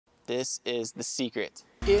This is the secret.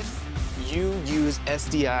 If you use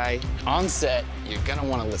SDI on set, you're gonna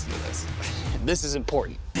wanna listen to this. This is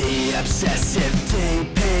important. The obsessive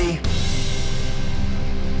DP.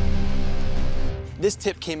 This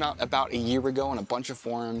tip came out about a year ago on a bunch of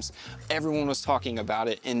forums. Everyone was talking about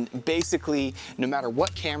it, and basically, no matter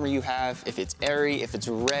what camera you have, if it's Arri, if it's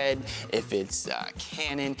Red, if it's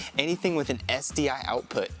Canon, anything with an SDI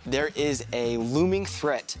output, there is a looming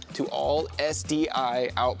threat to all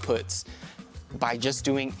SDI outputs by just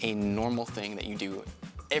doing a normal thing that you do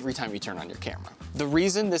every time you turn on your camera. The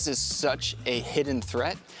reason this is such a hidden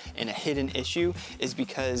threat and a hidden issue is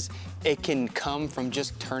because it can come from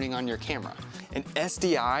just turning on your camera. And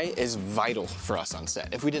SDI is vital for us on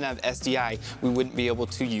set. If we didn't have SDI, we wouldn't be able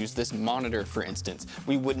to use this monitor, for instance.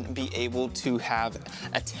 We wouldn't be able to have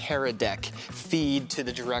a Teradek feed to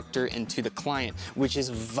the director and to the client, which is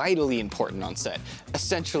vitally important on set.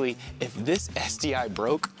 Essentially, if this SDI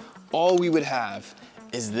broke, all we would have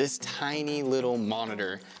is this tiny little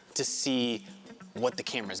monitor to see what the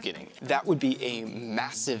camera's getting. That would be a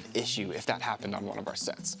massive issue if that happened on one of our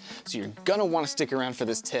sets. So you're gonna wanna stick around for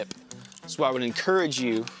this tip. So I would encourage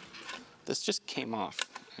you, this just came off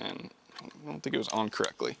and I don't think it was on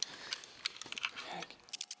correctly.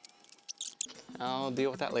 I'll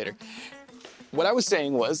deal with that later. What I was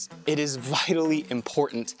saying was, it is vitally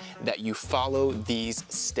important that you follow these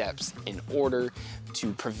steps in order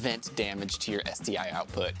to prevent damage to your SDI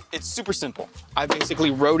output. It's super simple. I basically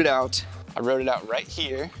wrote it out. I wrote it out right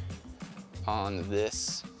here on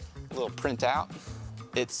this little printout.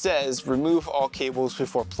 It says, remove all cables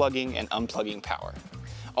before plugging and unplugging power.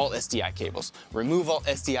 All SDI cables. Remove all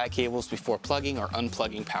SDI cables before plugging or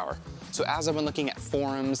unplugging power. So as I've been looking at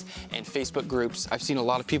forums and Facebook groups, I've seen a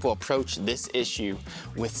lot of people approach this issue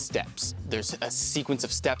with steps. There's a sequence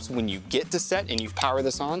of steps when you get to set and you power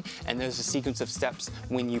this on, and there's a sequence of steps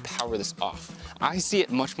when you power this off. I see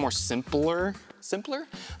it much more simpler?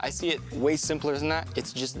 I see it way simpler than that.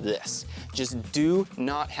 It's just this. Just do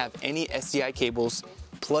not have any SDI cables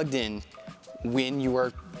plugged in when you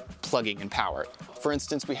are plugging and power. For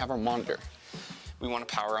instance, we have our monitor. We want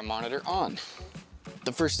to power our monitor on.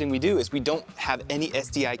 The first thing we do is we don't have any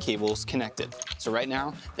SDI cables connected. So right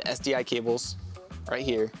now, the SDI cables right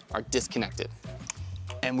here are disconnected.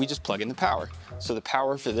 And we just plug in the power. So the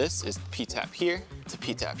power for this is P-tap here to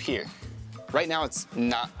P-tap here. Right now it's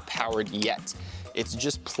not powered yet. It's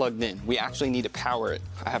just plugged in. We actually need to power it.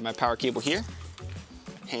 I have my power cable here.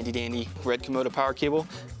 Handy dandy red Komodo power cable.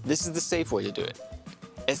 This is the safe way to do it.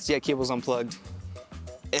 SDI cables unplugged,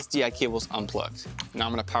 SDI cables unplugged. Now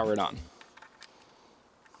I'm gonna power it on.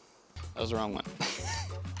 That was the wrong one.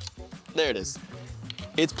 There it is.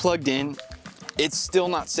 It's plugged in. It's still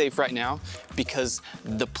not safe right now because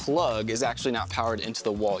the plug is actually not powered into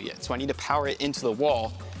the wall yet. So I need to power it into the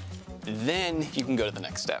wall, then you can go to the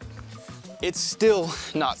next step. It's still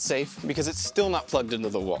not safe because it's still not plugged into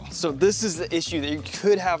the wall. So this is the issue that you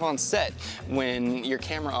could have on set when your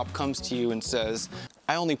camera op comes to you and says,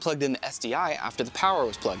 I only plugged in the SDI after the power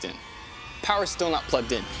was plugged in. Power's still not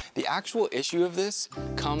plugged in. The actual issue of this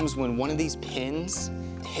comes when one of these pins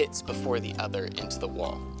hits before the other into the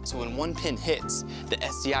wall. So when one pin hits, the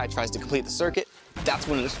SDI tries to complete the circuit, that's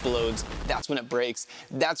when it explodes, that's when it breaks,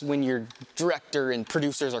 that's when your director and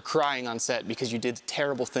producers are crying on set because you did a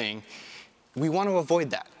terrible thing. We want to avoid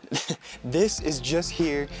that. This is just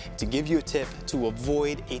here to give you a tip to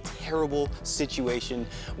avoid a terrible situation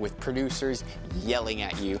with producers yelling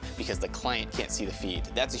at you because the client can't see the feed.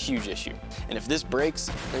 That's a huge issue. And if this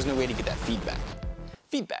breaks, there's no way to get that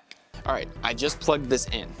feedback. All right, I just plugged this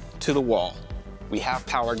in to the wall. We have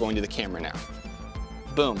power going to the camera now.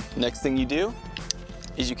 Boom, next thing you do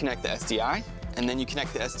is you connect the SDI, and then you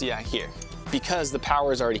connect the SDI here because the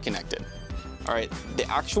power is already connected. All right, the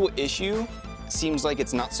actual issue seems like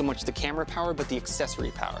it's not so much the camera power, but the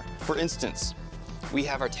accessory power. For instance, we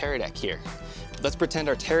have our Teradek here. Let's pretend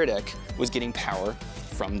our Teradek was getting power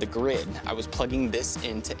from the grid. I was plugging this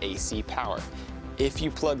into AC power. If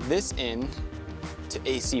you plug this in to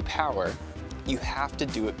AC power, you have to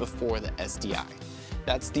do it before the SDI.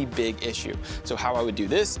 That's the big issue. So how I would do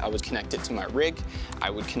this, I would connect it to my rig. I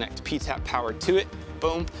would connect P-tap power to it,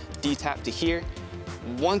 boom, D-tap to here.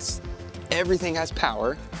 Once everything has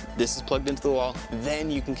power, this is plugged into the wall, then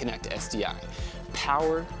you can connect to SDI.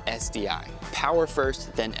 Power, SDI. Power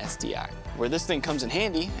first, then SDI. Where this thing comes in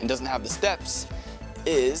handy and doesn't have the steps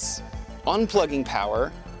is unplugging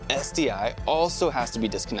power, SDI also has to be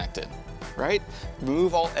disconnected, right?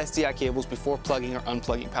 Remove all SDI cables before plugging or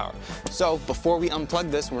unplugging power. So before we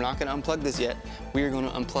unplug this, we're not gonna unplug this yet, we are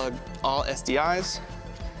gonna unplug all SDIs.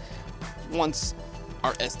 Once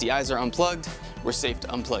our SDIs are unplugged, We're safe to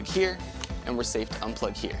unplug here, and we're safe to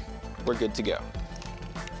unplug here. We're good to go.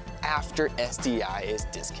 After SDI is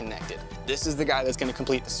disconnected. This is the guy that's gonna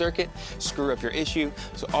complete the circuit, screw up your issue,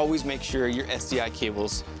 so always make sure your SDI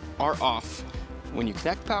cables are off when you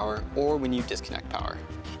connect power or when you disconnect power.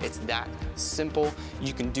 It's that simple.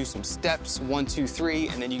 You can do some steps, 1, 2, 3,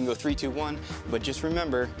 and then you can go 3, 2, 1, but just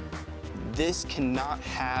remember, this cannot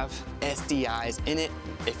have SDIs in it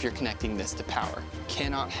if you're connecting this to power.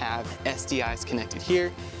 Cannot have SDIs connected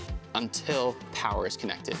here until power is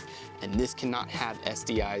connected. And this cannot have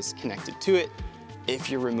SDIs connected to it if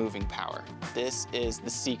you're removing power. This is the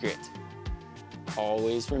secret.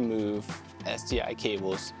 Always remove SDI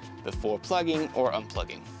cables before plugging or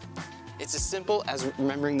unplugging. It's as simple as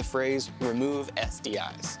remembering the phrase, remove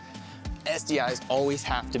SDIs. SDIs always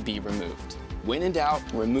have to be removed. When in doubt,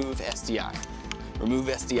 remove SDI. Remove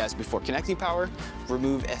SDIs before connecting power,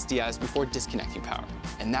 remove SDIs before disconnecting power.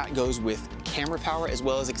 And that goes with camera power as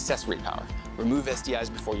well as accessory power. Remove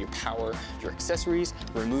SDIs before you power your accessories,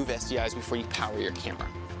 remove SDIs before you power your camera.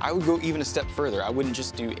 I would go even a step further. I wouldn't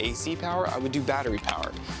just do AC power, I would do battery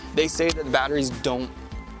power. They say that the batteries don't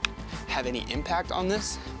have any impact on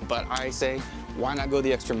this, but I say, why not go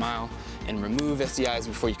the extra mile and remove SDIs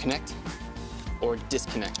before you connect or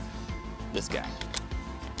disconnect this guy.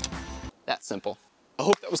 That's simple. I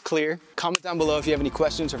hope that was clear. Comment down below if you have any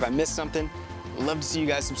questions or if I missed something. Love to see you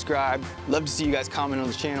guys subscribe. Love to see you guys comment on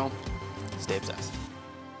the channel. Stay obsessed.